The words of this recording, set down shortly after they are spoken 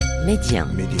Média.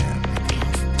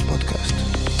 Podcast.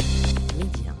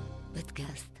 Média.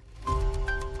 Podcast.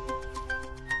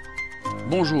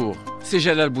 Bonjour, c'est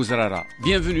Jalal Bouzrara.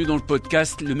 Bienvenue dans le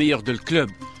podcast Le meilleur de le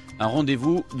club. Un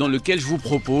rendez-vous dans lequel je vous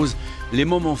propose les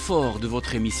moments forts de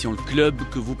votre émission Le Club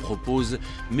que vous propose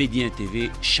Média TV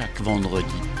chaque vendredi.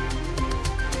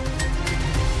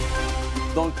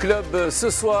 Dans le club ce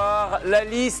soir, la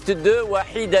liste de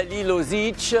Vahid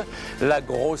Hallilodzic, la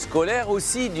grosse colère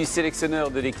aussi du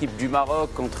sélectionneur de l'équipe du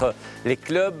Maroc contre les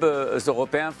clubs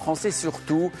européens, français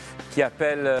surtout, qui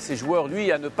appelle ses joueurs, lui,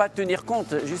 à ne pas tenir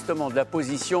compte justement de la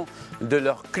position de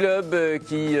leur club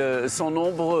qui sont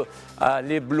nombreux à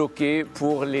les bloquer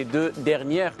pour les deux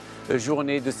dernières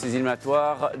journées de ces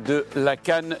éliminatoires de la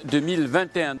CAN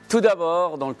 2021. Tout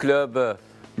d'abord, dans le club,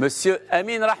 Monsieur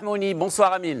Amin Rahmouni.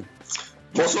 Bonsoir Amin.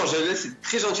 Bonsoir Jalal, c'est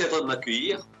très gentil à toi de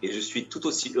m'accueillir et je suis tout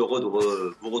aussi heureux de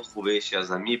vous retrouver,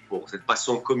 chers amis, pour cette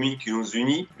passion commune qui nous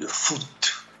unit, le foot.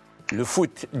 Le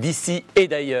foot d'ici et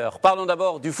d'ailleurs. Parlons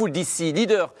d'abord du foot d'ici,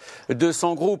 leader de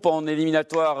son groupe en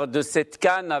éliminatoire de cette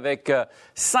CAN avec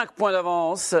 5 points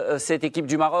d'avance. Cette équipe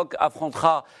du Maroc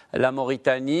affrontera la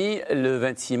Mauritanie le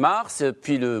 26 mars,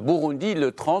 puis le Burundi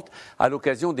le 30 à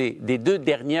l'occasion des deux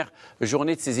dernières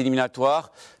journées de ces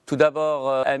éliminatoires. Tout d'abord,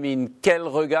 Amin, quel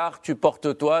regard tu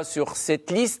portes toi sur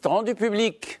cette liste rendue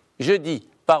publique jeudi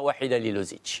par Vahid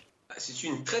Hallilodzic ? C'est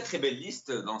une très très belle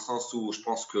liste dans le sens où je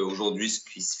pense qu'aujourd'hui ce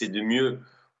qui se fait de mieux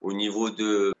au niveau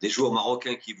des joueurs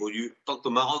marocains qui évoluent tant au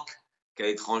Maroc qu'à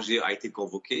l'étranger a été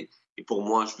convoqué. Et pour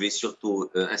moi, je vais surtout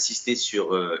insister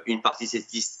sur une partie de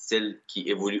cette liste, celle qui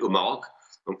évolue au Maroc.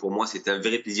 Donc pour moi, c'est un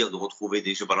vrai plaisir de retrouver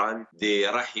des Jebran, des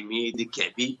Rahimi, des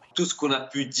Kabi. Tout ce qu'on a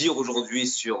pu dire aujourd'hui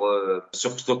sur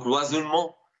ce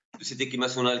cloisonnement de cette équipe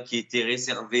nationale qui était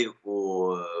réservée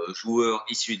aux joueurs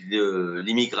issus de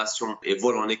l'immigration et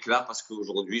vole en éclats parce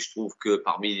qu'aujourd'hui, je trouve que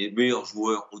parmi les meilleurs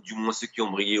joueurs, ou du moins ceux qui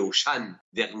ont brillé au CHAN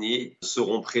dernier,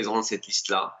 seront présents dans cette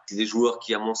liste-là. C'est des joueurs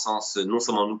qui, à mon sens, non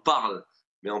seulement nous parlent,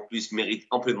 mais en plus méritent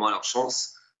amplement leur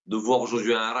chance. De voir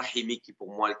aujourd'hui un Rahimi qui,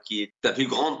 pour moi, qui est la plus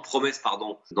grande promesse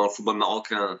dans le football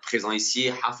marocain présent ici,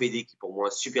 Hafidi qui, pour moi,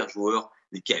 est un super joueur,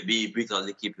 les Kabi, but dans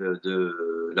l'équipe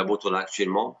de la Botola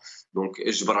actuellement, donc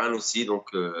Jebran aussi, donc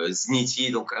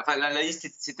Zniti, donc enfin la liste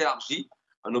s'est élargie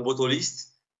à nos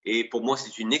botolistes et pour moi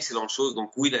c'est une excellente chose.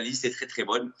 Donc oui, la liste est très très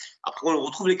bonne. Après on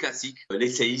retrouve les classiques, les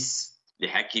Saïs, les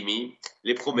Hakimi,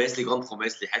 les promesses, les grandes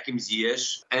promesses, les Hakim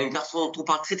Ziyech, un garçon dont on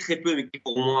parle très très peu mais qui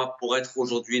pour moi pourrait être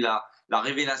aujourd'hui la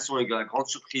révélation et la grande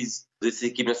surprise de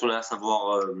cette équipe nationale, à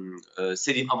savoir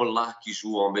Selim Amallah qui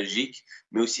joue en Belgique,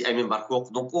 mais aussi Aymen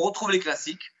Barkour. Donc on retrouve les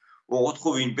classiques, on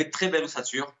retrouve une très belle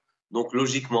ossature. Donc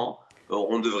logiquement,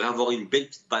 on devrait avoir une belle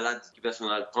petite balade d'équipe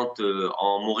nationale quand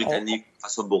en Mauritanie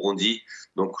face au Burundi.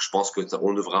 Donc je pense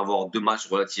qu'on devrait avoir 2 matchs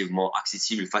relativement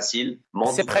accessibles, faciles.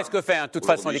 C'est presque fait. De toute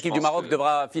façon, l'équipe du Maroc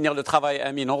devra finir le travail,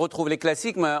 Amin. On retrouve les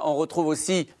classiques, mais on retrouve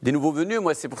aussi des nouveaux venus.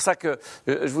 Moi, c'est pour ça que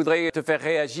je voudrais te faire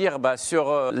réagir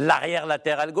sur l'arrière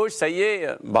latéral gauche. Ça y est,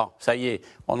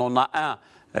 on en a un.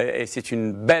 Et c'est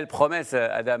une belle promesse,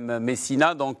 Adam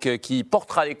Messina, donc, qui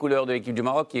portera les couleurs de l'équipe du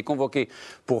Maroc, qui est convoqué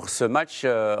pour ce match.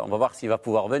 On va voir s'il va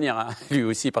pouvoir venir, lui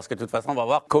aussi, parce que de toute façon, on va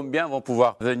voir combien vont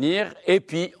pouvoir venir. Et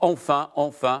puis, enfin,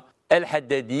 El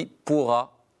Haddadi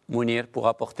pourra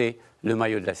porter le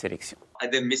maillot de la sélection.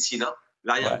 Adam Messina,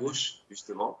 l'arrière-gauche,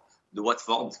 justement, de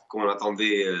Watford, qu'on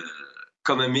attendait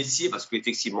comme un Messi, parce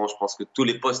qu'effectivement, je pense que tous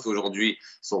les postes aujourd'hui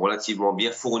sont relativement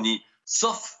bien fournis,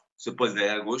 sauf ce poste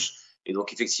d'arrière-gauche. Et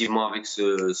donc, effectivement, avec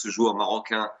ce joueur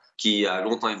marocain qui a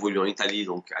longtemps évolué en Italie,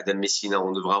 donc Adam Messina,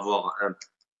 on devrait avoir un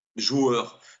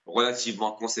joueur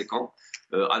relativement conséquent.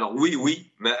 Alors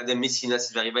oui, mais Adam Messina,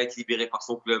 s'il arrive à être libéré par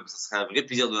son club, ça serait un vrai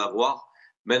plaisir de l'avoir.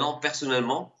 Maintenant,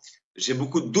 personnellement, j'ai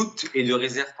beaucoup de doutes et de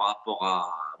réserves par rapport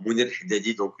à Mounir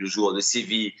Haddadi, donc le joueur de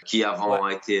Séville, qui avant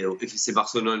a été au FC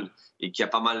Barcelone et qui a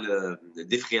pas mal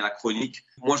défrayé la chronique.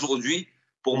 Moi, aujourd'hui,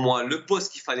 pour moi, le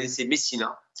poste qu'il fallait, c'est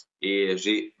Messina. Et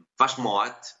j'ai vachement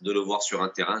hâte de le voir sur un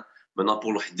terrain. Maintenant,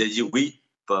 pour le Haddadi, oui,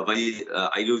 Vahid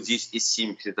Hallilodzic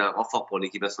estime que c'est un renfort pour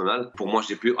l'équipe nationale. Pour moi,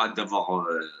 j'ai plus hâte de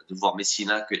voir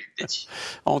Messina que Haddadi.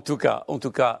 En tout cas,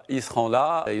 ils seront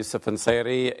là, Youssef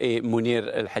Nsairi et Mounir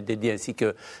El Haddadi, ainsi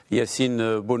que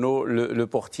Yacine Bono, le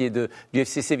portier du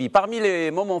FC Séville. Parmi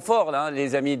les moments forts, là,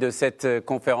 les amis, de cette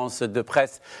conférence de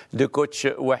presse de coach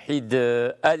Vahid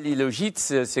Hallilodzic,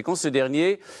 c'est quand ce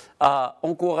dernier a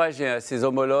encouragé ses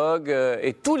homologues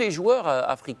et tous les joueurs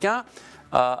africains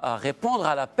à répondre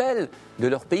à l'appel de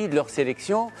leur pays, de leur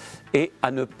sélection, et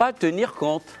à ne pas tenir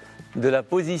compte de la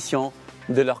position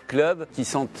de leur club, qui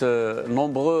sont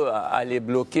nombreux à les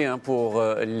bloquer pour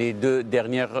les 2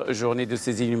 dernières journées de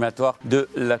ces éliminatoires de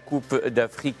la Coupe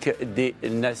d'Afrique des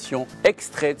Nations.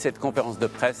 Extrait de cette conférence de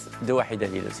presse de Vahid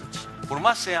Hallilodzic. Pour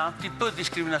moi, c'est un petit peu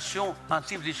discrimination, un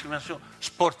type de discrimination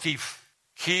sportive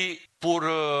qui, pour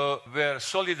vers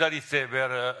solidarité,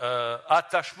 vers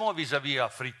attachement vis-à-vis de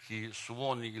l'Afrique, qui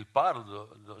souvent il parle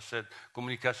de cette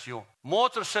communication,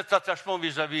 montre cet attachement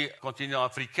vis-à-vis du continent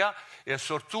africain et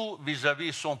surtout vis-à-vis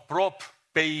de son propre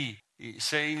pays.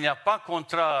 Il n'y a pas de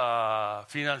contrat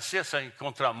financier, c'est un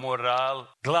contrat moral,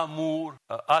 glamour,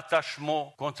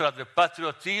 attachement, contrat de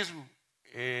patriotisme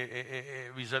et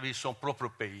vis-à-vis de son propre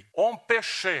pays.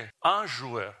 Empêcher un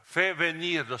joueur, faire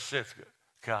venir de ce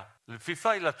cas. Le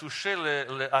FIFA il a touché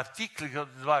l'article qui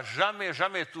ne doit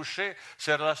jamais toucher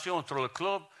ces relations entre le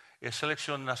club et la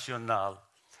sélection nationale.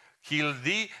 Qu'il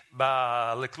dit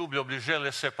le club est obligé de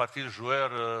laisser partir le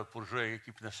joueur pour jouer à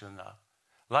l'équipe nationale.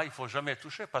 Là, il ne faut jamais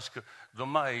toucher parce que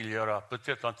demain, il y aura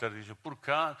peut-être interdiction. Pour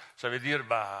quand ça veut dire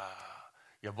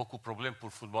il y a beaucoup de problèmes pour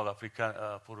le football africain,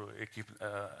 pour l'équipe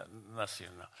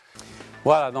nationale.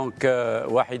 Voilà, donc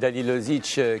Vahid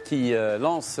Hallilodzic qui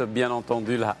lance bien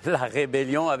entendu la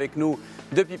rébellion. Avec nous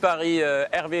depuis Paris,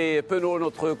 Hervé Penaud,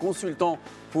 notre consultant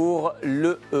pour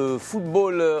le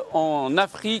football en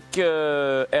Afrique.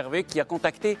 Hervé qui a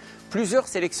contacté plusieurs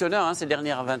sélectionneurs ces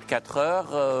dernières 24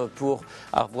 heures pour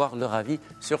avoir leur avis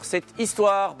sur cette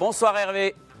histoire. Bonsoir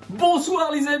Hervé.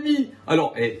 Bonsoir les amis.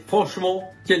 Alors, franchement,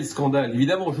 quel scandale.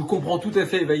 Évidemment, je comprends tout à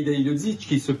fait Vahid Hallilodzic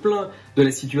qui se plaint de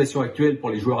la situation actuelle pour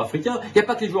les joueurs africains. Il n'y a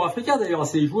pas que les joueurs africains d'ailleurs,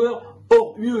 c'est les joueurs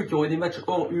hors UE qui auraient des matchs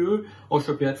hors UE en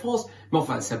championnat de France. Mais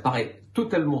enfin, ça paraît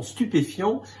totalement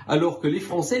stupéfiant alors que les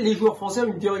joueurs français ont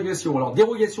une dérogation. Alors,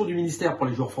 dérogation du ministère pour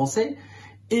les joueurs français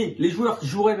et les joueurs qui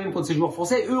joueraient même contre ces joueurs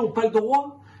français, eux, n'ont pas le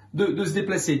droit de se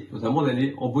déplacer, notamment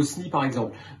d'aller en Bosnie par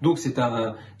exemple. Donc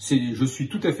je suis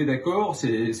tout à fait d'accord,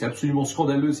 c'est absolument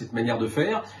scandaleux cette manière de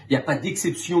faire. Il n'y a pas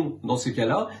d'exception dans ce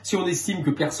cas-là. Si on estime que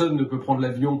personne ne peut prendre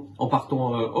l'avion en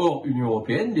partant hors Union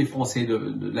européenne, les Français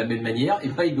de la même manière,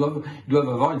 ils doivent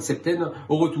avoir une septaine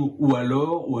au retour. Ou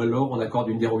alors on accorde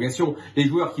une dérogation. Les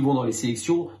joueurs qui vont dans les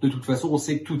sélections, de toute façon, on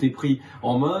sait que tout est pris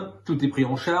en main, tout est pris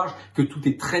en charge, que tout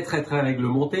est très très très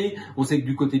réglementé. On sait que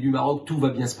du côté du Maroc, tout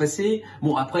va bien se passer.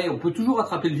 Bon, après, on peut toujours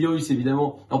attraper le virus,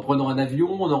 évidemment, en prenant un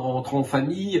avion, en rentrant en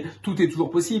famille, tout est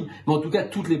toujours possible. Mais en tout cas,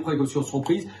 toutes les précautions seront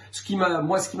prises. Ce qui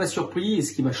m'a surpris et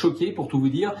ce qui m'a choqué, pour tout vous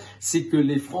dire, c'est que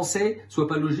les Français soient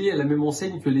pas logés à la même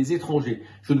enseigne que les étrangers.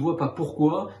 Je ne vois pas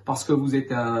pourquoi, parce que vous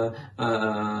êtes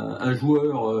un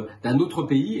joueur d'un autre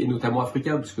pays, et notamment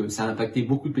africain, puisque ça a impacté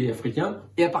beaucoup de pays africains.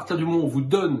 Et à partir du moment où on vous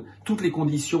donne toutes les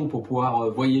conditions pour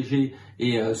pouvoir voyager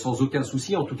et sans aucun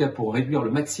souci, en tout cas pour réduire le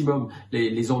maximum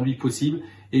les ennuis possibles,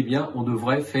 eh bien, on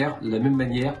devrait faire de la même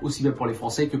manière, aussi bien pour les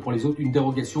Français que pour les autres. Une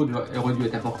dérogation aurait dû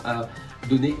être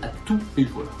donnée à tous les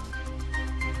joueurs.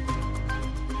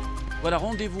 Voilà,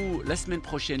 rendez-vous la semaine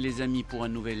prochaine, les amis, pour un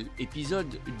nouvel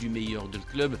épisode du meilleur de le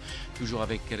club, toujours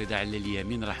avec Reda Allali et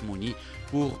Amin Rahmouni,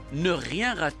 pour ne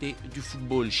rien rater du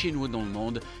football chez nous et dans le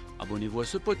monde. Abonnez-vous à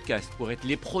ce podcast pour être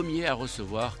les premiers à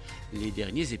recevoir les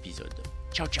derniers épisodes.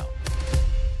 Ciao, ciao.